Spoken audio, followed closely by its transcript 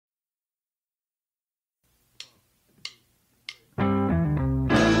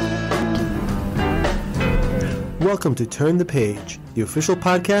welcome to Turn the Page, the official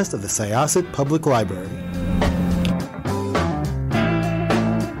podcast of the Syosset Public Library.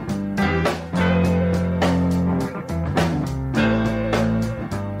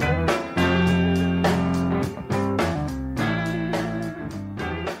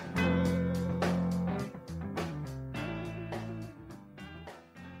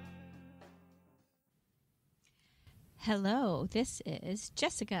 Hello, this is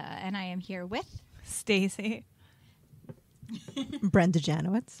Jessica, and I am here with Stacy, Brenda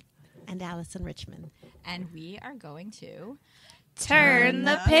Janowitz, and Alyson Richman. And we are going to Turn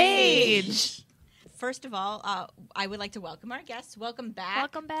the Page. First of all, I would like to welcome our guests. Welcome back.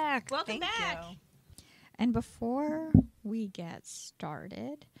 Welcome back. Welcome Thank back. you. And before we get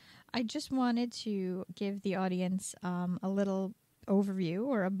started, I just wanted to give the audience a little overview,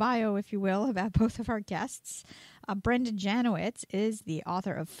 or a bio, if you will, about both of our guests. Brenda Janowitz is the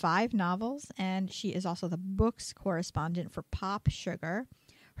author of 5 novels, and she is also the books correspondent for Pop Sugar.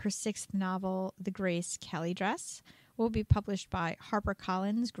 Her 6th novel, The Grace Kelly Dress, will be published by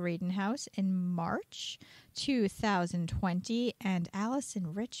HarperCollins Graydon House in March 2020, and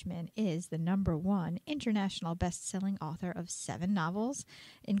Alyson Richman is the #1 international best-selling author of 7 novels,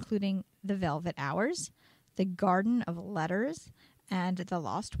 including The Velvet Hours, The Garden of Letters, and The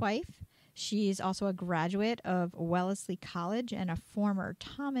Lost Wife. She's also a graduate of Wellesley College and a former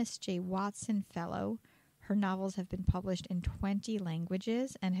Thomas J. Watson Fellow. Her novels have been published in 20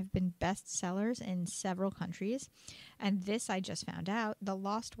 languages and have been bestsellers in several countries. And this, I just found out, The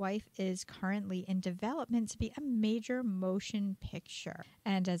Lost Wife is currently in development to be a major motion picture.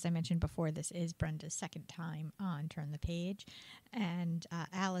 And as I mentioned before, this is Brenda's 2nd time on Turn the Page. And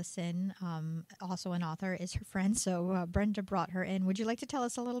Alyson, also an author, is her friend. So Brenda brought her in. Would you like to tell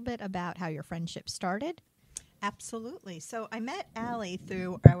us a little bit about how your friendship started? Absolutely. So I met Allie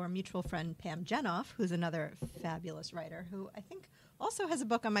through our mutual friend Pam Jenoff, who's another fabulous writer who I think also has a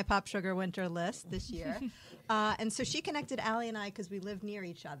book on my Pop Sugar winter list this year. And so she connected Allie and I because we live near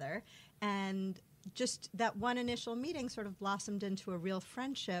each other. And just that one initial meeting sort of blossomed into a real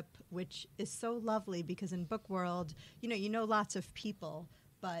friendship, which is so lovely because in book world, you know lots of people,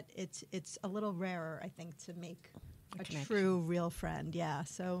 but it's a little rarer, I think, to make a true, real friend. Yeah.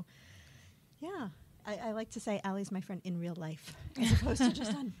 So, yeah. I like to say Allie's my friend in real life as opposed to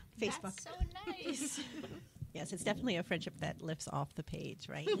just on Facebook. That's so nice. Yes, it's definitely a friendship that lifts off the page,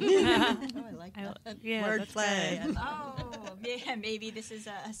 right? Oh, I like that. Yeah, Wordplay. Oh, yeah, maybe this is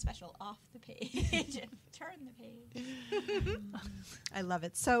a special off the page. Turn the page. I love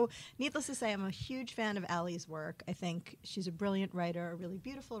it. So, needless to say, I'm a huge fan of Allie's work. I think she's a brilliant writer, a really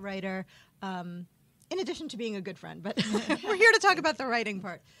beautiful writer. In addition to being a good friend, but we're here to talk about the writing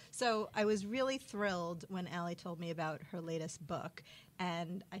part. So I was really thrilled when Allie told me about her latest book,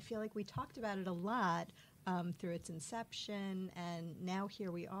 and I feel like we talked about it a lot through its inception, and now here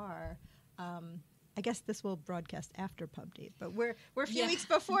we are. I guess this will broadcast after Pub Date, but we're a few weeks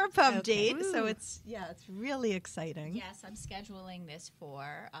before Pub Date, so it's really exciting. Yes, I'm scheduling this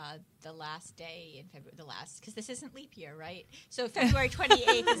for the last day in February, because this isn't leap year, right? So February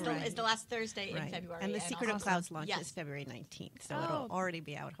 28th is the last Thursday in February. And The Secret of Clouds launches yes. February 19th, so it'll already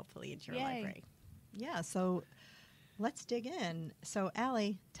be out, hopefully, into your library. Yeah, so let's dig in. So,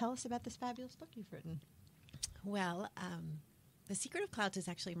 Allie, tell us about this fabulous book you've written. Well, The Secret of Clouds is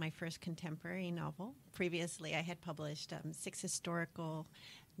actually my first contemporary novel. Previously, I had published 6 historical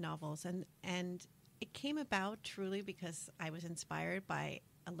novels, and it came about truly because I was inspired by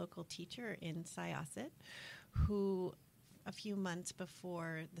a local teacher in Syosset who, a few months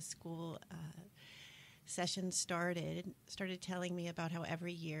before the school session started telling me about how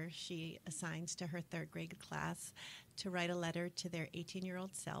every year she assigns to her 3rd grade class to write a letter to their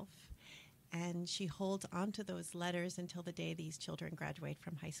 18-year-old self. And she holds on to those letters until the day these children graduate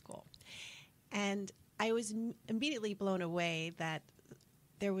from high school. And I was immediately blown away that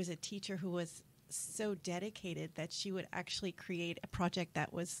there was a teacher who was so dedicated that she would actually create a project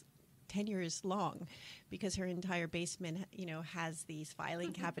that was 10 years long, because her entire basement, has these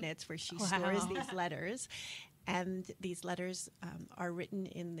filing cabinets where she stores these letters. And these letters are written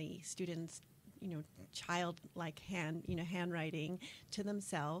in the students' childlike handwriting to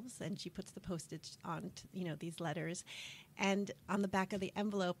themselves, and she puts the postage on, these letters, and on the back of the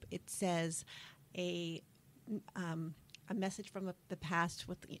envelope it says a message from the past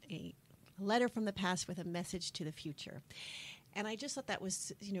with a letter from the past with a message to the future. And I just thought that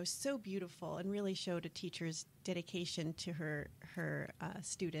was, so beautiful and really showed a teacher's dedication to her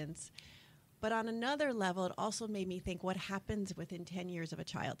students. But on another level, it also made me think what happens within 10 years of a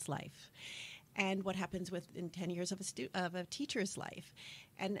child's life, and what happens within 10 years of a teacher's life.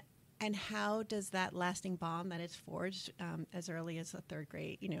 And And how does that lasting bond that is forged as early as the third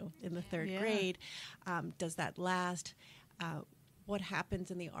grade, in the third grade, does that last? What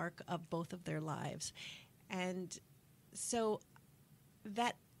happens in the arc of both of their lives? And so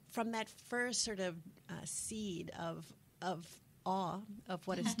that from that first sort of seed of awe of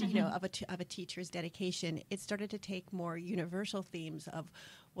what is of a teacher's dedication, it started to take more universal themes of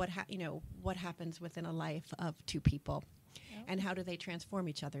what happens within a life of two people. And how do they transform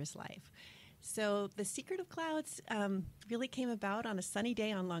each other's life? So The Secret of Clouds really came about on a sunny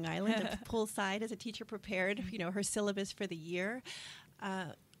day on Long Island at poolside as a teacher prepared, her syllabus for the year.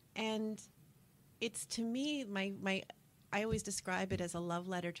 And it's, to me, I always describe it as a love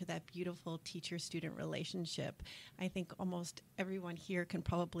letter to that beautiful teacher-student relationship. I think almost everyone here can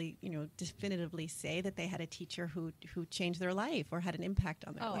probably, definitively say that they had a teacher who changed their life or had an impact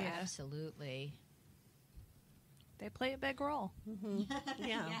on their life. Oh, absolutely. They play a big role. Mm-hmm.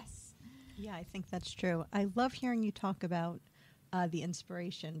 Yeah. Yes. Yeah, I think that's true. I love hearing you talk about the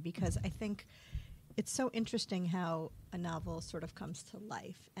inspiration, because I think it's so interesting how a novel sort of comes to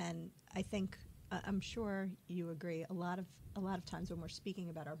life. And I think, I'm sure you agree, a lot of times when we're speaking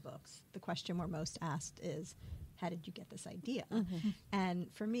about our books, the question we're most asked is, how did you get this idea? Mm-hmm.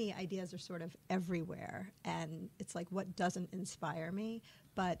 And for me, ideas are sort of everywhere. And it's like, what doesn't inspire me?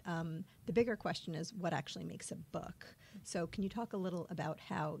 But the bigger question is, what actually makes a book? So can you talk a little about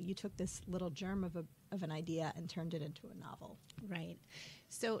how you took this little germ of an idea and turned it into a novel? Right.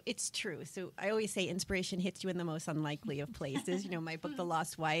 So it's true. So I always say inspiration hits you in the most unlikely of places. My book, The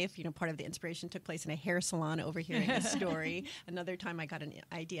Lost Wife, part of the inspiration took place in a hair salon overhearing a story. Another time I got an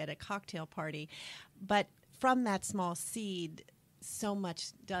idea at a cocktail party. But from that small seed, so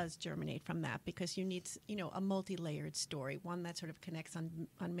much does germinate from that, because you need, a multi-layered story, one that sort of connects on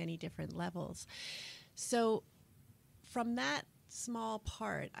many different levels. So from that small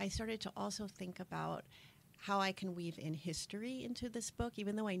part, I started to also think about how I can weave in history into this book,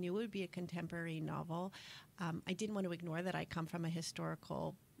 even though I knew it would be a contemporary novel. I didn't want to ignore that I come from a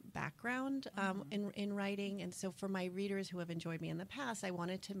historical background in writing. And so for my readers who have enjoyed me in the past, I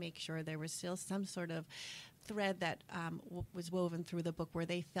wanted to make sure there was still some sort of thread that was woven through the book where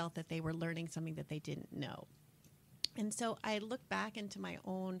they felt that they were learning something that they didn't know. And so I looked back into my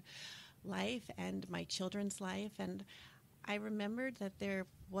own life and my children's life, and I remembered that there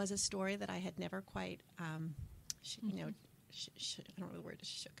was a story that I had never quite, I don't know the word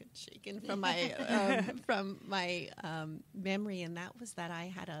is shaken from my memory, and that was that I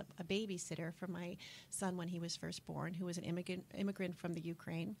had a babysitter for my son when he was first born, who was an immigrant from the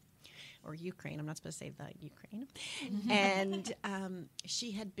Ukraine. I'm not supposed to say the Ukraine. And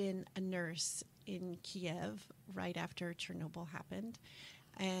she had been a nurse in Kiev right after Chernobyl happened.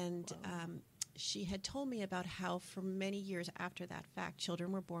 And she had told me about how for many years after that fact,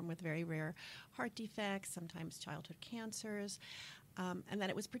 children were born with very rare heart defects, sometimes childhood cancers, and that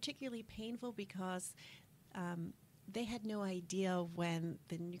it was particularly painful because they had no idea when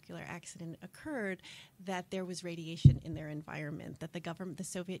the nuclear accident occurred that there was radiation in their environment, that the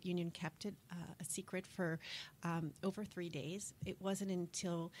Soviet Union kept it a secret for over 3 days. It wasn't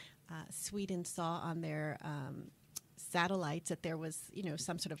until Sweden saw on their satellites that there was,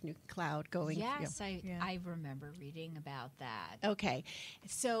 some sort of new cloud going. Yes, I remember reading about that. Okay.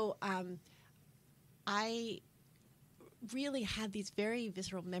 So I really had these very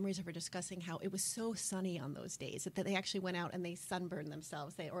visceral memories of her discussing how it was so sunny on those days that they actually went out and they sunburned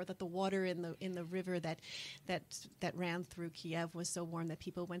themselves, or that the water in the river that ran through Kiev was so warm that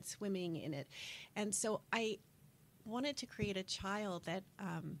people went swimming in it. And so I wanted to create a child that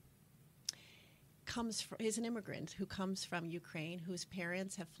is an immigrant who comes from Ukraine, whose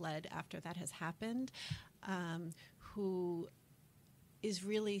parents have fled after that has happened, who is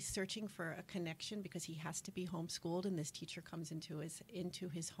really searching for a connection because he has to be homeschooled, and this teacher comes into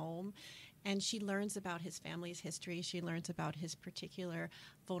his home, and she learns about his family's history. She learns about his particular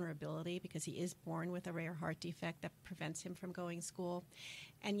vulnerability because he is born with a rare heart defect that prevents him from going to school.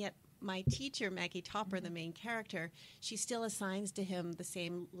 And yet my teacher, Maggie Topper, the main character, she still assigns to him the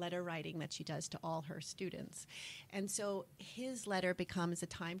same letter writing that she does to all her students. And so his letter becomes a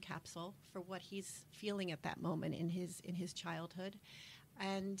time capsule for what he's feeling at that moment in his childhood.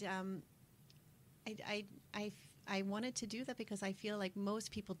 And I wanted to do that because I feel like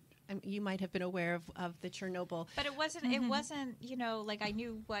most people, you might have been aware of the Chernobyl. But it wasn't, like I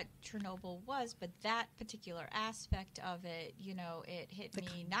knew what Chernobyl was, but that particular aspect of it, it hit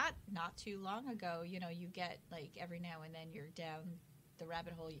me not too long ago. You get like every now and then you're down the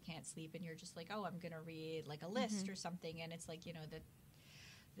rabbit hole, you can't sleep, and you're just like, oh, I'm going to read like a list or something. And it's like,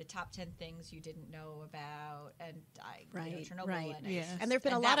 the top 10 things you didn't know about, and Right, Chernobyl. right. And, Yeah. And there have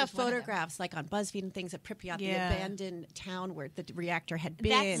been a and lot that of was one of them. photographs, like on BuzzFeed and things, at Pripyat, the Yeah. abandoned town where the reactor had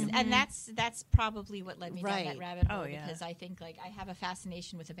been. And that's probably what led me down Right. that rabbit hole, Oh, yeah. because I think I have a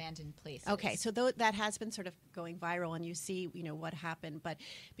fascination with abandoned places. Okay, so that has been sort of going viral, and you see, what happened. But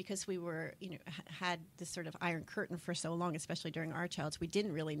because we were, had this sort of iron curtain for so long, especially during our childhood, we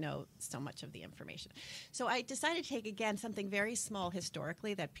didn't really know so much of the information. So I decided to take, again, something very small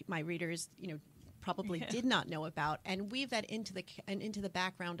historically that my readers, probably did not know about, and weave that into the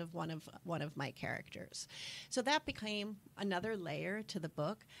background of one of my characters. So that became another layer to the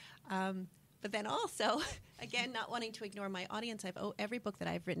book. But then also, again, not wanting to ignore my audience, every book that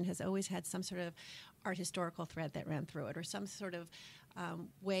I've written has always had some sort of art historical thread that ran through it, or some sort of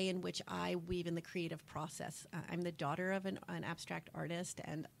way in which I weave in the creative process. I'm the daughter of an abstract artist,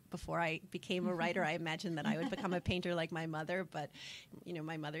 and before I became a writer, I imagined that I would become a painter like my mother. But,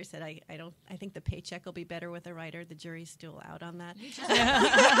 my mother said, I think the paycheck will be better with a writer. The jury's still out on that. You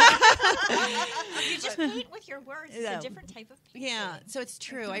just paint with your words. It's a different type of painting. Yeah, so it's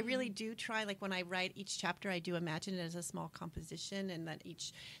true. I really do try, when I write each chapter, I do imagine it as a small composition, and that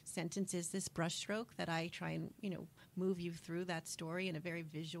each sentence is this brushstroke that I try and, move you through that story in a very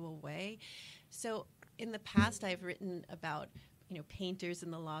visual way. So in the past, I've written about, painters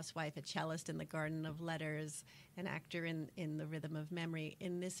in The Lost Wife, a cellist in The Garden of Letters, an actor in The Rhythm of Memory.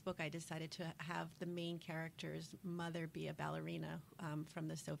 In this book, I decided to have the main character's mother be a ballerina from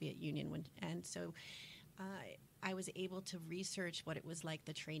the Soviet Union. And so I was able to research what it was like,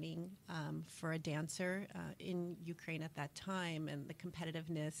 the training for a dancer in Ukraine at that time, and the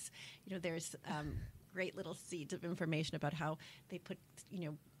competitiveness. There's great little seeds of information about how they put,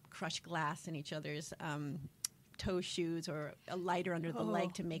 crushed glass in each other's toe shoes, or a lighter under the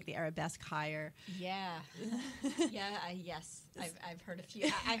leg to make the arabesque higher. Yeah, yes. I've heard a few.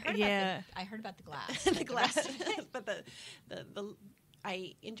 I heard about the glass. The glass, but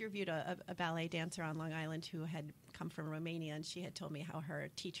I interviewed a ballet dancer on Long Island who had come from Romania, and she had told me how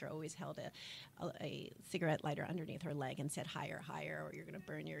her teacher always held a cigarette lighter underneath her leg and said, "Higher, higher, or you're going to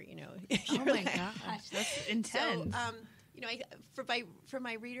burn your, Oh my gosh, that's intense. So, for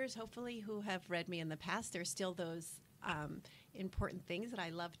my readers, hopefully, who have read me in the past, there's still those important things that I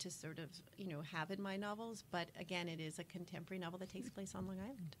love to sort of, have in my novels. But again, it is a contemporary novel that takes place on Long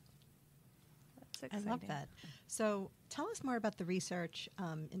Island. That's I exciting. love that. So tell us more about the research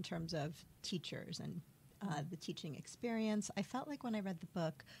in terms of teachers and the teaching experience. I felt like when I read the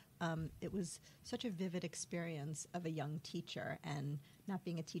book, it was such a vivid experience of a young teacher, and not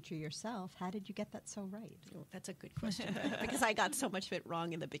being a teacher yourself, how did you get that so right? Oh, that's a good question, because I got so much of it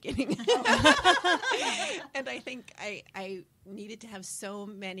wrong in the beginning. And I think I needed to have so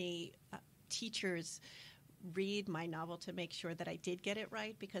many teachers read my novel to make sure that I did get it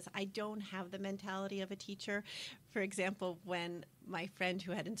right, because I don't have the mentality of a teacher. For example, when my friend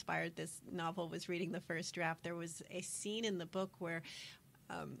who had inspired this novel was reading the first draft, there was a scene in the book where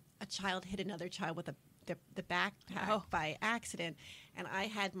a child hit another child with the backpack by accident, and I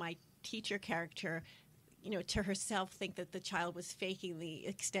had my teacher character, to herself think that the child was faking the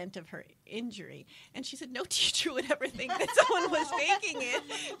extent of her injury. And she said, no teacher would ever think that someone was faking it.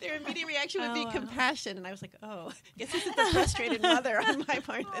 Their immediate reaction would be compassion. And I was like, I guess this is the frustrated mother on my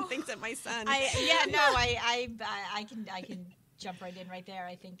part that thinks that my son. I can jump right in right there.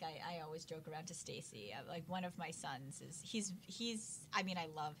 I think I always joke around to Stacy. Like, one of my sons is he's I mean, I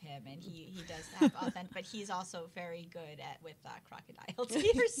love him, and he does have authentic, but he's also very good with crocodile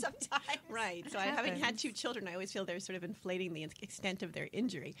tears sometimes. Right. So having had two children, I always feel they're sort of inflating the extent of their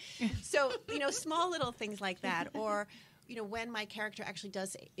injury. So, small little things like that, or when my character actually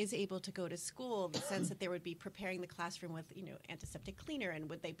is able to go to school, the sense that they would be preparing the classroom with, antiseptic cleaner, and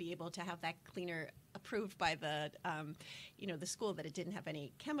would they be able to have that cleaner approved by the, the school, that it didn't have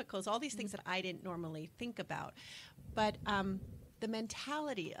any chemicals, all these things that I didn't normally think about. But the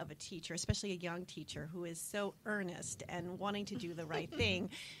mentality of a teacher, especially a young teacher who is so earnest and wanting to do the right thing,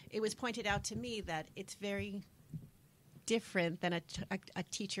 it was pointed out to me that it's very different than a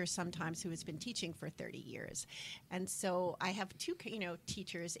teacher sometimes who has been teaching for 30 years. And so I have two,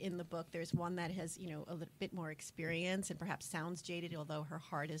 teachers in the book. There's one that has, a little bit more experience and perhaps sounds jaded, although her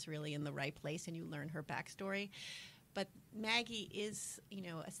heart is really in the right place, and you learn her backstory. But Maggie is,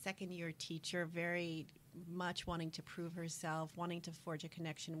 a second-year teacher, very much wanting to prove herself, wanting to forge a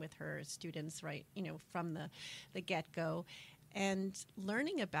connection with her students, right, from the get-go. And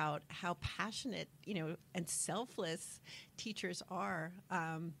learning about how passionate, and selfless teachers are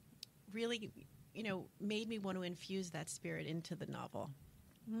really, made me want to infuse that spirit into the novel.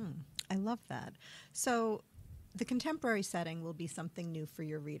 I love that. So The contemporary setting will be something new for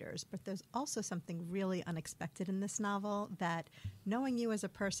your readers, but there's also something really unexpected in this novel that, knowing you as a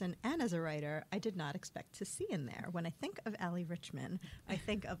person and as a writer, I did not expect to see in there. When I think of Alyson Richman, I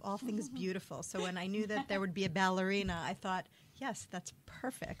think of all things beautiful. So when I knew that there would be a ballerina, I thought, yes, that's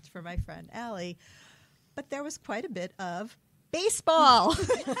perfect for my friend Allie. But there was quite a bit of baseball.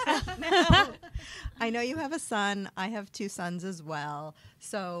 Now, I know you have a son. I have 2 sons as well.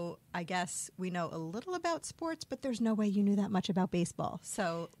 So I guess we know a little about sports, but there's no way you knew that much about baseball.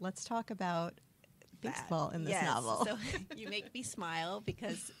 So let's talk about baseball in this novel. So you make me smile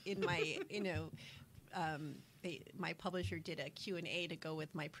because in my, my publisher did a Q&A to go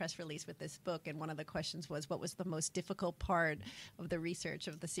with my press release with this book, and one of the questions was, what was the most difficult part of the research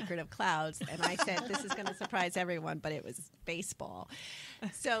of The Secret of Clouds? And I said, this is going to surprise everyone, but it was baseball.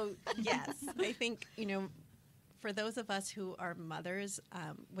 So, yes, I think, for those of us who are mothers,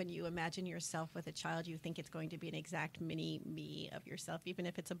 when you imagine yourself with a child, you think it's going to be an exact mini me of yourself, even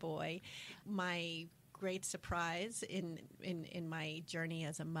if it's a boy. My great surprise in my journey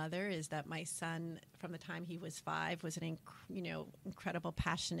as a mother is that my son, from the time he was 5, was an incredible,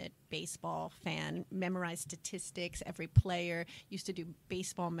 passionate baseball fan, memorized statistics, every player, used to do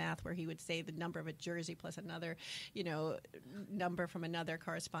baseball math where he would say the number of a jersey plus another, number from another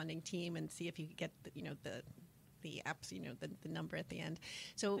corresponding team and see if he could get the number at the end.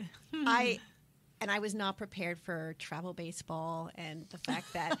 So I was not prepared for travel baseball, and the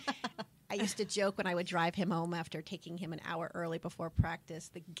fact that I used to joke when I would drive him home after taking him an hour early before practice,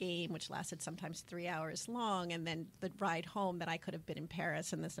 the game, which lasted sometimes 3 hours long, and then the ride home, that I could have been in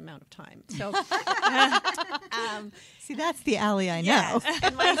Paris in this amount of time. So, see, that's the Allie I know. Yes.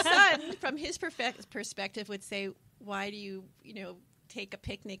 And my son, from his perspective, would say, "Why do you, take a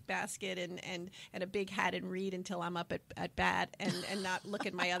picnic basket and a big hat and read until I'm up at bat and not look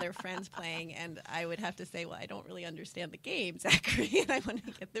at my other friends playing?" And I would have to say, well, I don't really understand the game, Zachary, and I want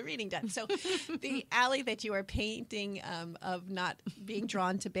to get the reading done. So the Allie that you are painting of not being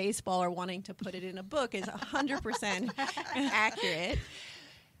drawn to baseball or wanting to put it in a book is 100% accurate.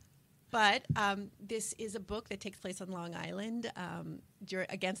 But this is a book that takes place on Long Island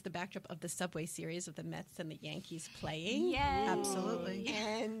against the backdrop of the Subway Series of the Mets and the Yankees playing. Yes. Absolutely.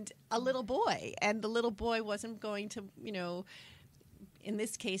 And a little boy. And the little boy wasn't going to, in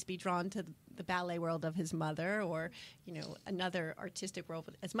this case, be drawn to the ballet world of his mother or, another artistic world,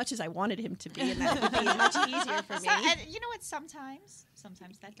 as much as I wanted him to be. And that would be much easier for me. And you know what? Sometimes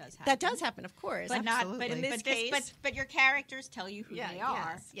that does happen. That does happen, of course. But Absolutely. not. But in this case, but your characters tell you who they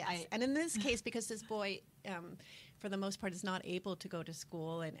are. Yes. And in this case, because this boy, for the most part, is not able to go to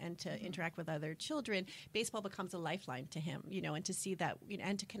school and to interact with other children, baseball becomes a lifeline to him. And to see that,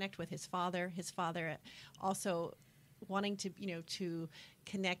 and to connect with his father. His father also wanting to, to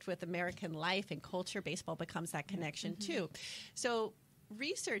connect with American life and culture, baseball becomes that connection too. So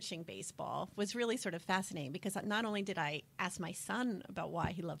researching baseball was really sort of fascinating because not only did I ask my son about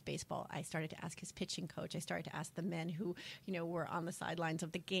why he loved baseball, I started to ask his pitching coach. I started to ask the men who, were on the sidelines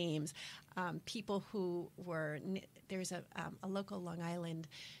of the games, people who were, there's a local Long Island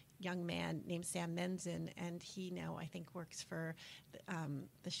young man named Sam Menzin, and he now I think works for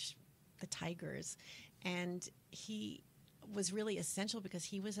the Tigers. And he was really essential because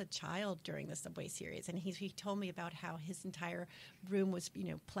he was a child during the Subway Series, and he told me about how his entire room was,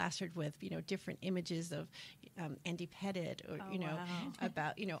 plastered with, different images of Andy Pettit, or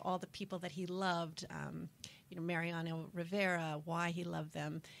about all the people that he loved, Mariano Rivera, why he loved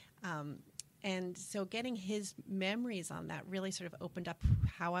them. And so getting his memories on that really sort of opened up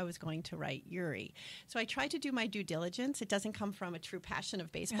how I was going to write Yuri. So I tried to do my due diligence. It doesn't come from a true passion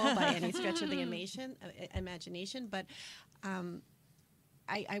of baseball by any stretch of the imagination, but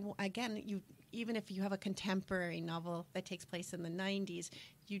even if you have a contemporary novel that takes place in the 90s,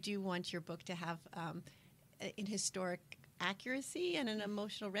 you do want your book to have an historic accuracy and an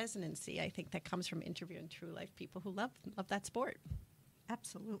emotional resonancy, I think, that comes from interviewing true life people who love that sport.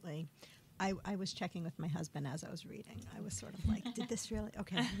 Absolutely. I was checking with my husband as I was reading. I was sort of like, did this really?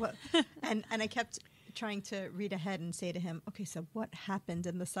 Okay. What? And I kept trying to read ahead and say to him, okay, so what happened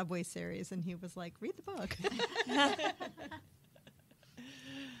in the Subway Series? And he was like, read the book.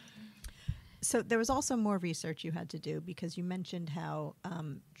 So there was also more research you had to do because you mentioned how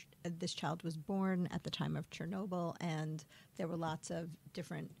this child was born at the time of Chernobyl, and there were lots of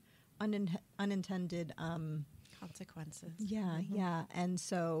different unintended consequences. Yeah. And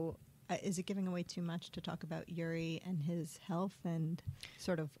so is it giving away too much to talk about Yuri and his health and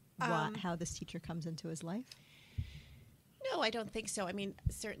sort of how this teacher comes into his life? No, I don't think so. I mean,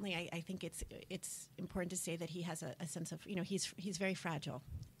 certainly I think it's important to say that he has a sense of, he's very fragile.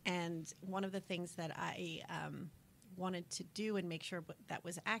 And one of the things that I wanted to do and make sure that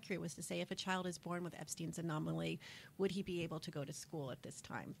was accurate was to say, if a child is born with Epstein's anomaly, would he be able to go to school at this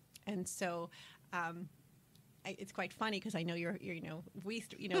time? And so it's quite funny because I know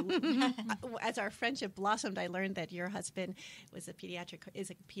as our friendship blossomed, I learned that your husband is a pediatric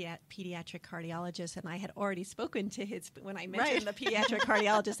cardiologist, and I had already spoken to when I mentioned the pediatric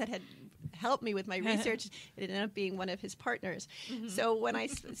cardiologist that had helped me with my research, it ended up being one of his partners. Mm-hmm. So when I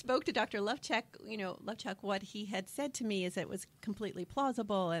spoke to Dr. Lovchak, what he had said to me is that it was completely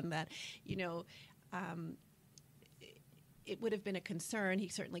plausible, and that, it would have been a concern. He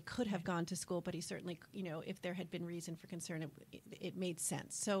certainly could have gone to school, but he certainly, if there had been reason for concern, it made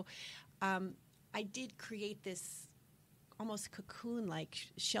sense. So I did create this almost cocoon-like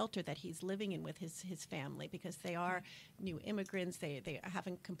shelter that he's living in with his family, because they are new immigrants. They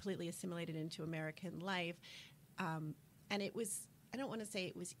haven't completely assimilated into American life. And it was, I don't want to say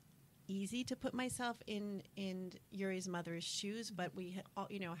it was easy to put myself in Yuri's mother's shoes, but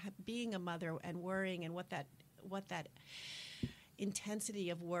being a mother and worrying, and what that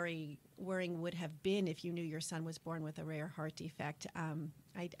intensity of worrying would have been if you knew your son was born with a rare heart defect.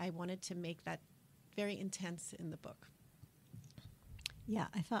 I wanted to make that very intense in the book. Yeah,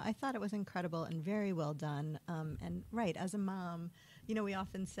 I thought it was incredible and very well done. And right, as a mom, we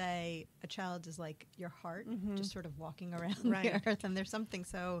often say a child is like your heart, just sort of walking around the earth, and there's something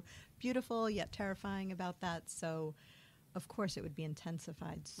so beautiful yet terrifying about that. So of course it would be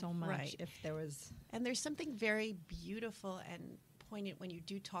intensified so much if there was... And there's something very beautiful and poignant when you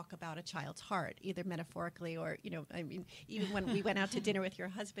do talk about a child's heart, either metaphorically or, even when we went out to dinner with your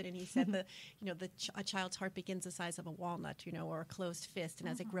husband and he said a child's heart begins the size of a walnut, or a closed fist, and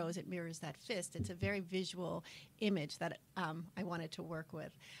as it grows, it mirrors that fist. It's a very visual image that I wanted to work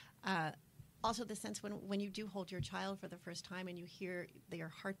with. Also, the sense when you do hold your child for the first time and you hear their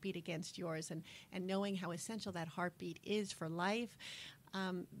heartbeat against yours, and knowing how essential that heartbeat is for life,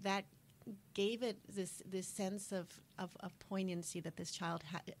 that gave it this sense of poignancy that this child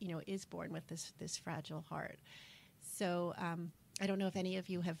is born with this fragile heart. So I don't know if any of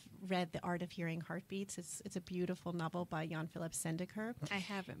you have read The Art of Hearing Heartbeats. It's a beautiful novel by Jan Philip Sendeker. I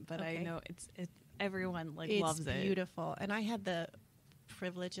haven't, but Okay. I know it's everyone loves it. It's beautiful, and I had the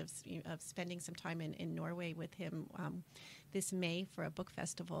privilege of spending some time in Norway with him this May for a book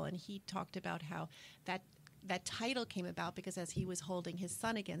festival, and he talked about how that title came about because as he was holding his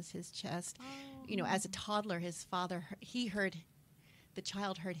son against his chest, as a toddler, his father, the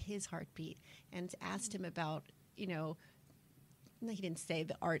child heard his heartbeat and asked him about, he didn't say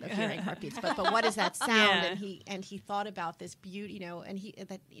the art of hearing heartbeats, but what is that sound? Yeah. And he thought about this beauty, and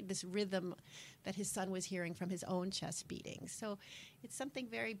this rhythm that his son was hearing from his own chest beating. So it's something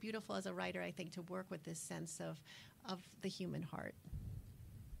very beautiful as a writer, I think, to work with this sense of the human heart.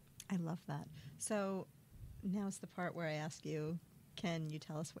 I love that. So now's the part where I ask you, can you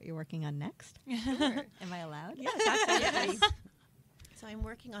tell us what you're working on next? Sure. Am I allowed? Yes, absolutely. So I'm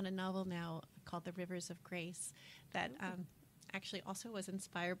working on a novel now called The Rivers of Grace that actually also was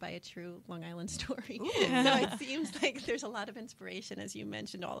inspired by a true Long Island story. So it seems like there's a lot of inspiration, as you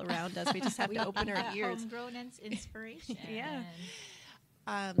mentioned, all around us. We just have to open our ears. Homegrown inspiration. Yeah.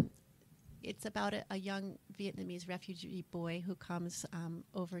 It's about a young Vietnamese refugee boy who comes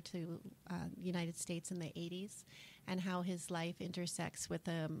over to the United States in the 80s, and how his life intersects with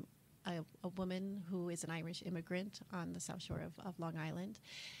a woman who is an Irish immigrant on the South Shore of Long Island.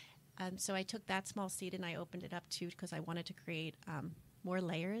 So I took that small seed and I opened it up too, because I wanted to create more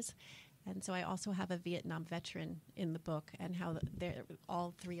layers. And so I also have a Vietnam veteran in the book, and how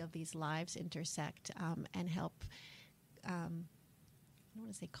all three of these lives intersect and help, I don't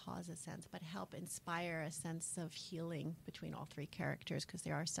want to say cause a sense, but help inspire a sense of healing between all three characters, because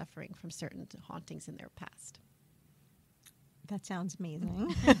they are suffering from certain hauntings in their past. That sounds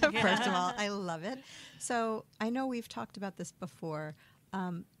amazing. First of all, I love it. So I know we've talked about this before.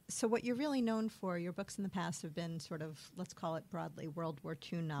 So what you're really known for, your books in the past have been sort of, let's call it broadly, World War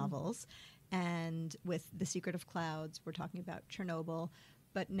II novels. And with The Secret of Clouds, we're talking about Chernobyl.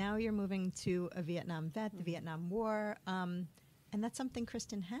 But now you're moving to a Vietnam vet, the Vietnam War. And that's something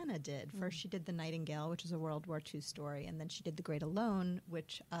Kristen Hanna did. First, she did The Nightingale, which is a World War II story. And then she did The Great Alone,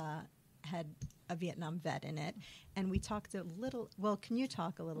 which had a Vietnam vet in it. And we talked a little, can you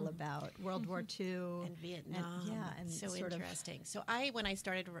talk a little about World War II? And Vietnam. And so interesting. So when I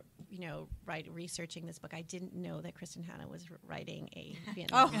started, researching this book, I didn't know that Kristen Hanna was writing a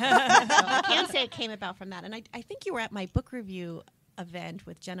Vietnam book. So I can't say it came about from that. And I think you were at my book review event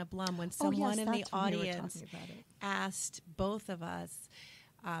with Jenna Blum when someone in the audience asked both of us,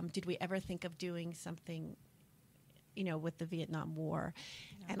 did we ever think of doing something with the Vietnam War.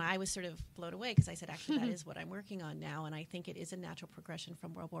 And I was sort of blown away because I said, actually, that is what I'm working on now. And I think it is a natural progression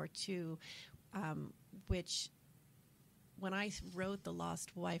from World War II, which when I wrote The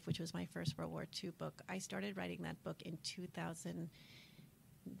Lost Wife, which was my first World War II book, I started writing that book in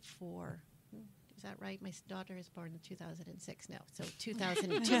 2004. Is that right? My daughter is born in 2006 now. So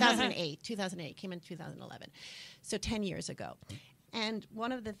 2008 came in 2011. So 10 years ago. And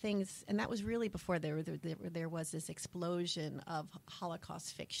one of the things, and that was really before there was this explosion of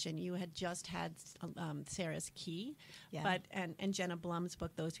Holocaust fiction. You had just had Sarah's Key, and Jenna Blum's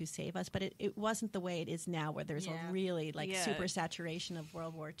book, Those Who Save Us, but it wasn't the way it is now, where there's a really super saturation of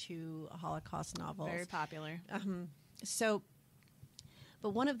World War II Holocaust novels. Very popular.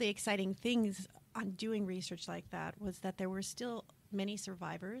 But one of the exciting things on doing research like that was that there were still many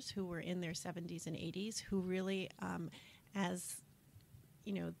survivors who were in their 70s and 80s who really, as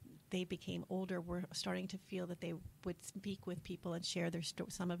they became older, were starting to feel that they would speak with people and share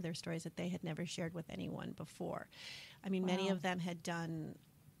some of their stories that they had never shared with anyone before. I mean, many of them had done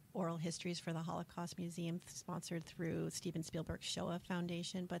oral histories for the Holocaust Museum, sponsored through Steven Spielberg's Shoah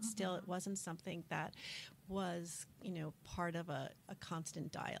Foundation, but still it wasn't something that was, part of a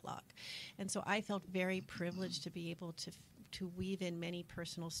constant dialogue. And so I felt very privileged to be able to weave in many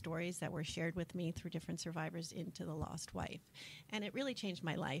personal stories that were shared with me through different survivors into The Lost Wife. And it really changed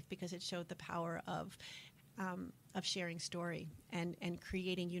my life because it showed the power of sharing story and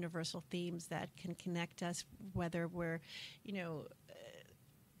creating universal themes that can connect us, whether we're,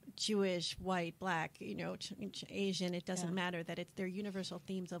 Jewish, white, black, Asian, it doesn't matter, that they're universal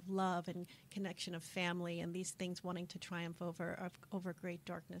themes of love and connection of family and these things wanting to triumph over great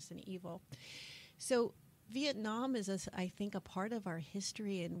darkness and evil. So Vietnam is, I think, a part of our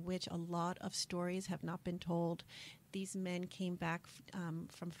history in which a lot of stories have not been told. These men came back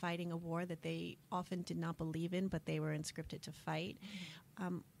from fighting a war that they often did not believe in, but they were conscripted to fight,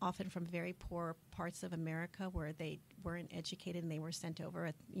 often from very poor parts of America where they weren't educated and they were sent over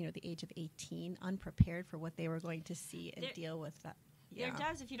at the age of 18, unprepared for what they were going to see and deal with that. There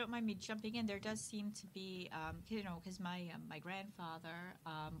does, if you don't mind me jumping in, there does seem to be, because my grandfather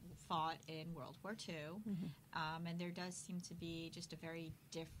fought in World War II, and there does seem to be just a very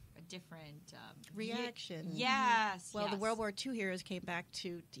different reaction. Yes. Well, the World War II heroes came back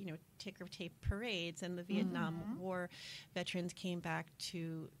to ticker tape parades, and the Vietnam War veterans came back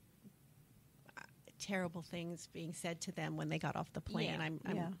to terrible things being said to them when they got off the plane.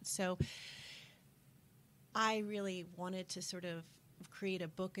 So I really wanted to sort of create a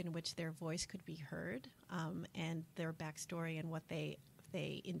book in which their voice could be heard, and their backstory and what they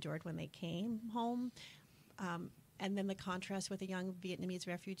endured when they came home. And then the contrast with a young Vietnamese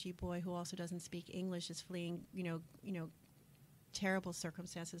refugee boy who also doesn't speak English is fleeing, terrible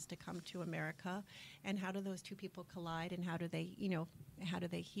circumstances to come to America. And how do those two people collide, and how do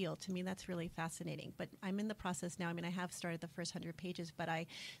they heal? To me, that's really fascinating. But I'm in the process now. I mean, I have started the first 100 pages, but I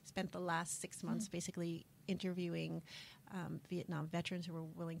spent the last 6 months basically interviewing Vietnam veterans who were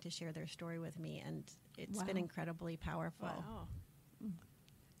willing to share their story with me, and it's been incredibly powerful. Wow.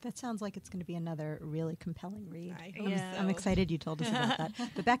 That sounds like it's going to be another really compelling read. Yeah. I'm excited you told us about that.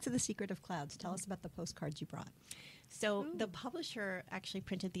 But back to The Secret of Clouds. Tell us about the postcards you brought. So the publisher actually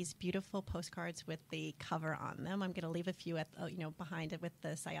printed these beautiful postcards with the cover on them. I'm going to leave a few at behind it with the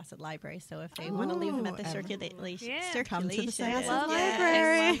Syosset Library. So if they want to leave them at the circulation, come to the Syosset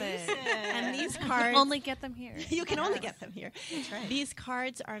Library. I love it. And these cards, you can only get them here. You can only get them here. That's right. These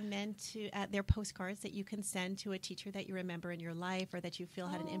cards are meant to, they're postcards that you can send to a teacher that you remember in your life or that you feel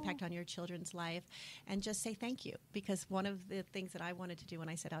had an impact on your children's life, and just say thank you. Because one of the things that I wanted to do when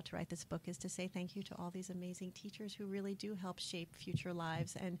I set out to write this book is to say thank you to all these amazing teachers who really do help shape future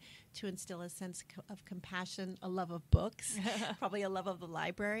lives, and to instill a sense of compassion, a love of books, probably a love of the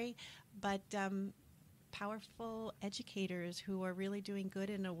library, but powerful educators who are really doing good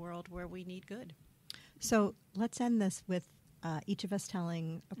in a world where we need good. So let's end this with each of us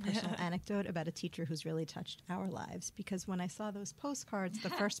telling a personal anecdote about a teacher who's really touched our lives. Because when I saw those postcards, the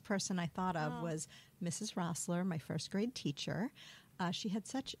first person I thought of was Mrs. Rossler, my first grade teacher. She had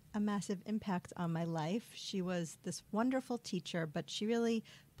such a massive impact on my life. She was this wonderful teacher, but she really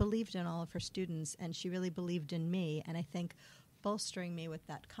believed in all of her students, and she really believed in me. And I think bolstering me with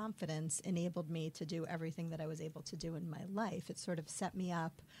that confidence enabled me to do everything that I was able to do in my life. It sort of set me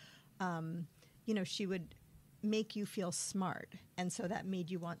up. She would make you feel smart, and so that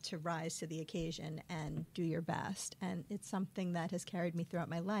made you want to rise to the occasion and do your best. And it's something that has carried me throughout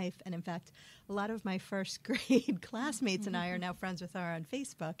my life. And in fact, a lot of my first grade classmates and I are now friends with her on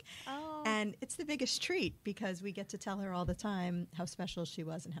Facebook. And it's the biggest treat because we get to tell her all the time how special she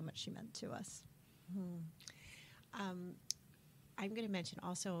was and how much she meant to us. I'm going to mention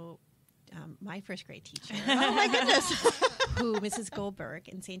also my first grade teacher. Oh my goodness. Who, Mrs. Goldberg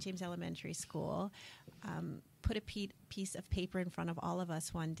in St. James Elementary School, put a piece of paper in front of all of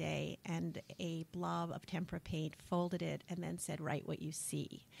us one day and a blob of tempera paint, folded it, and then said, "Write what you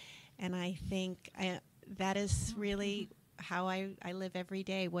see." And I think that is really how I live every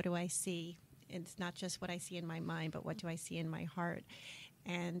day. What do I see? It's not just what I see in my mind, but what do I see in my heart?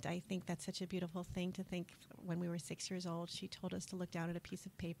 And I think that's such a beautiful thing to think. When we were 6 years old, she told us to look down at a piece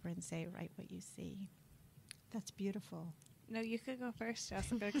of paper and say, "Write what you see." That's beautiful. No, you could go first,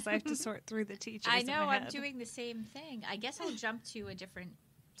 Jessica, because I have to sort through the teachers. I know, in my I'm head. doing the same thing. I guess I'll jump to a different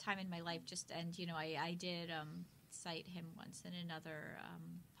time in my life. I did cite him once in another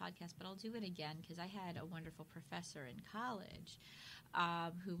podcast, but I'll do it again because I had a wonderful professor in college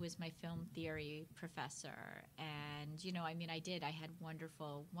who was my film theory professor. And, I had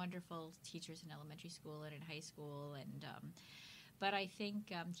wonderful, wonderful teachers in elementary school and in high school. And but I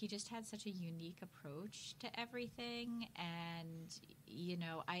think he just had such a unique approach to everything. And,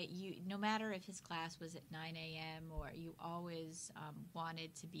 no matter if his class was at 9 a.m. or you always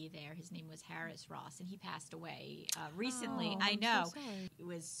wanted to be there. His name was Harris Ross, and he passed away recently. I know. So sorry. It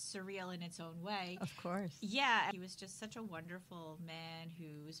was surreal in its own way. Of course. Yeah, he was just such a wonderful man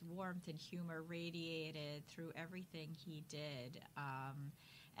whose warmth and humor radiated through everything he did.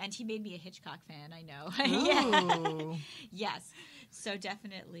 And he made me a Hitchcock fan, I know. Ooh. Yes. So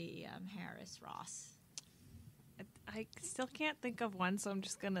definitely Harris Ross. I still can't think of one, so I'm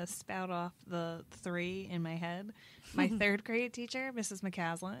just going to spout off the three in my head. My third grade teacher, Mrs.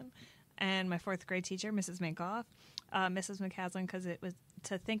 McCaslin, and my fourth grade teacher, Mrs. Minkoff. Mrs. McCaslin, because it was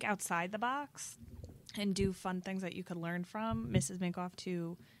to think outside the box and do fun things that you could learn from. Mrs. Minkoff,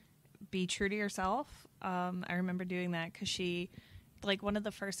 to be true to yourself. I remember doing that because she... one of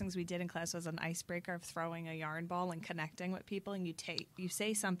the first things we did in class was an icebreaker of throwing a yarn ball and connecting with people, and you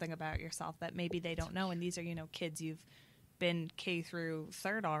say something about yourself that maybe they don't know, and these are, kids you've been K through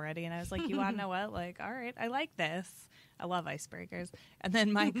third already, and I was like, you want to know what? All right, I like this. I love icebreakers. And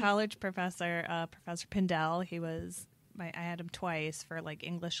then my college professor, Professor Pindell, I had him twice for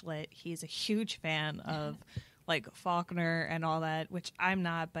English Lit. He's a huge fan of Faulkner and all that, which I'm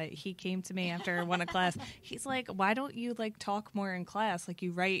not, but he came to me after one of class. He's like, why don't you talk more in class?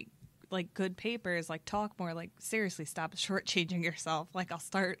 You write good papers, talk more, seriously, stop shortchanging yourself. I'll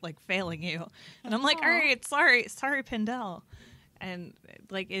start failing you. And I'm all right, sorry Pindell. And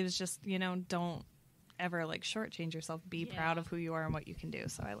it was just, don't ever shortchange yourself. Be proud of who you are and what you can do.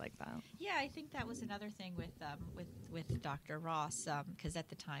 So I like that. Yeah, I think that was another thing with Dr. Ross, because at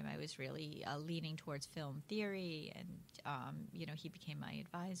the time I was really leaning towards film theory, and he became my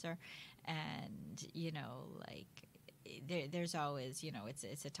advisor, and there's always,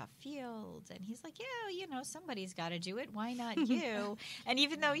 it's a tough field, and he's like, somebody's got to do it. Why not you? And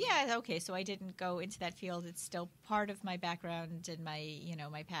even though, so I didn't go into that field, it's still part of my background and my,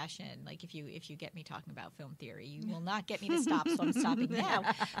 my passion. If you get me talking about film theory, you will not get me to stop, so I'm stopping now.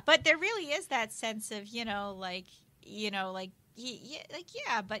 But there really is that sense of,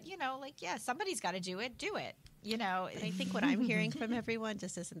 somebody's got to do it. But I think what I'm hearing from everyone,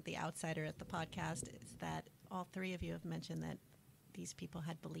 just isn't the outsider at the podcast, is that all three of you have mentioned that these people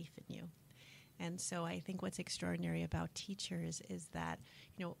had belief in you. And so I think what's extraordinary about teachers is that,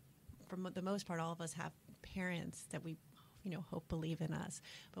 for the most part, all of us have parents that we, hope believe in us.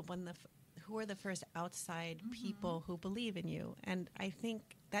 But who are the first outside people who believe in you? And I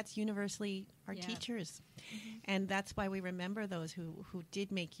think that's universally our teachers. Mm-hmm. And that's why we remember those who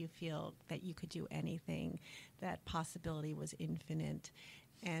did make you feel that you could do anything, that possibility was infinite.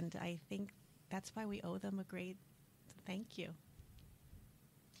 And I think that's why we owe them a great thank you.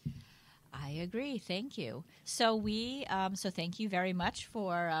 I agree. Thank you. So so thank you very much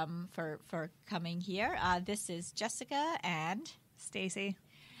for coming here. This is Jessica and Stacy,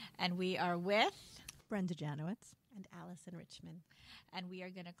 and we are with Brenda Janowitz And Alyson Richman. And we are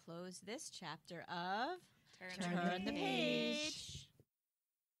going to close this chapter of Turn the Page.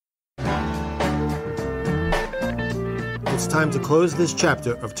 It's time to close this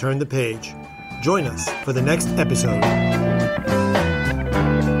chapter of Turn the Page. Join us for the next episode.